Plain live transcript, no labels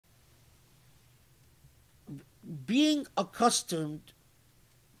being accustomed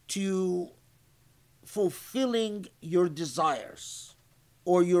to fulfilling your desires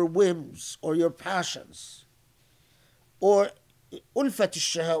or your whims or your passions or ulfat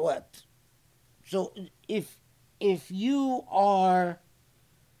shahawat. So if you are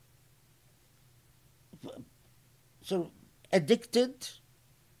sort of addicted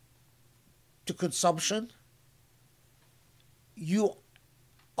to consumption, you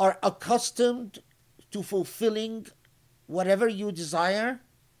are accustomed to fulfilling whatever you desire,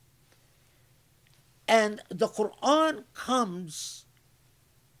 and the Qur'an comes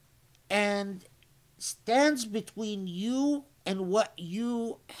and stands between you and what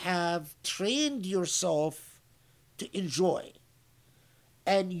you have trained yourself to enjoy.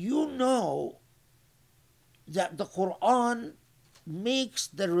 And you know that the Quran makes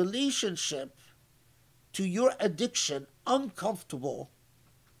the relationship to your addiction uncomfortable.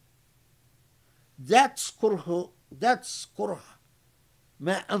 That's kurh. That's kurh.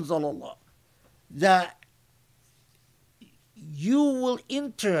 Ma anzal Allah. That you will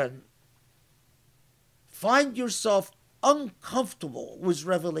in turn find yourself uncomfortable with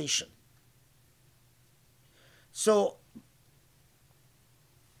revelation. So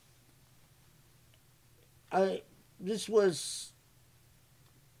this was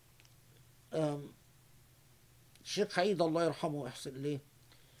Shaykh Allah yarhamu ahsan ilayh.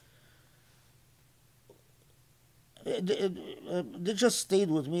 They just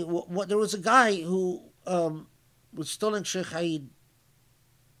stayed with me. There was a guy who was telling Shaykh Haid,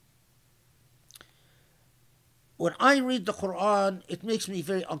 when I read the Quran, it makes me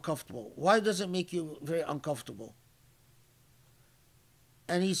very uncomfortable. Why does it make you very uncomfortable?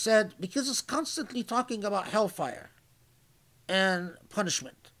 And he said, because it's constantly talking about hellfire and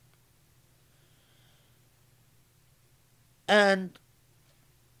punishment. And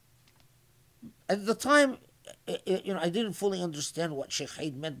at the time, I didn't fully understand what Shaykh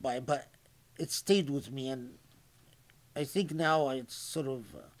Haid meant by it, but it stayed with me, and I think now it's sort of...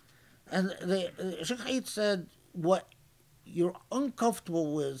 Shaykh Haid said, what you're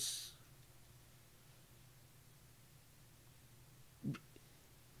uncomfortable with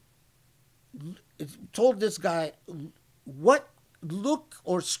it told this guy, look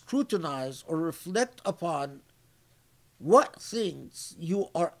or scrutinize or reflect upon what things you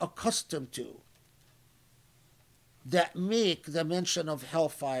are accustomed to that make the mention of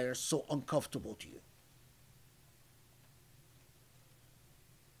hellfire so uncomfortable to you.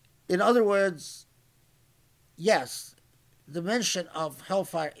 In other words, yes, the mention of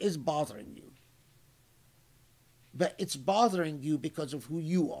hellfire is bothering you, but it's bothering you because of who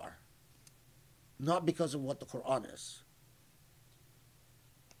you are, not because of what the Quran is.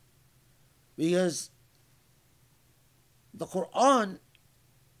 Because the Quran,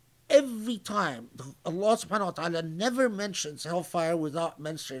 every time, Allah subhanahu wa ta'ala never mentions hellfire without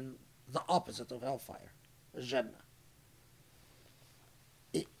mentioning the opposite of hellfire, Jannah.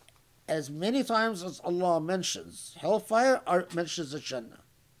 As many times as Allah mentions hellfire, or mentions the Jannah.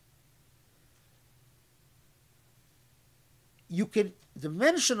 The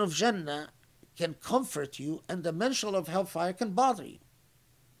mention of Jannah can comfort you, and the mention of hellfire can bother you.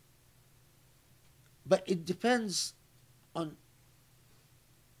 But it depends on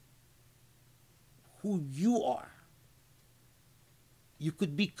who you are. You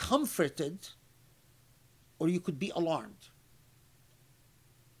could be comforted, or you could be alarmed.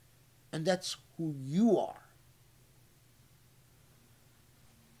 And that's who you are.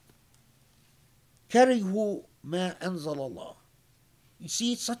 Karihu ma anzal Allah. You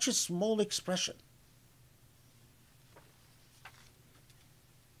see, it's such a small expression.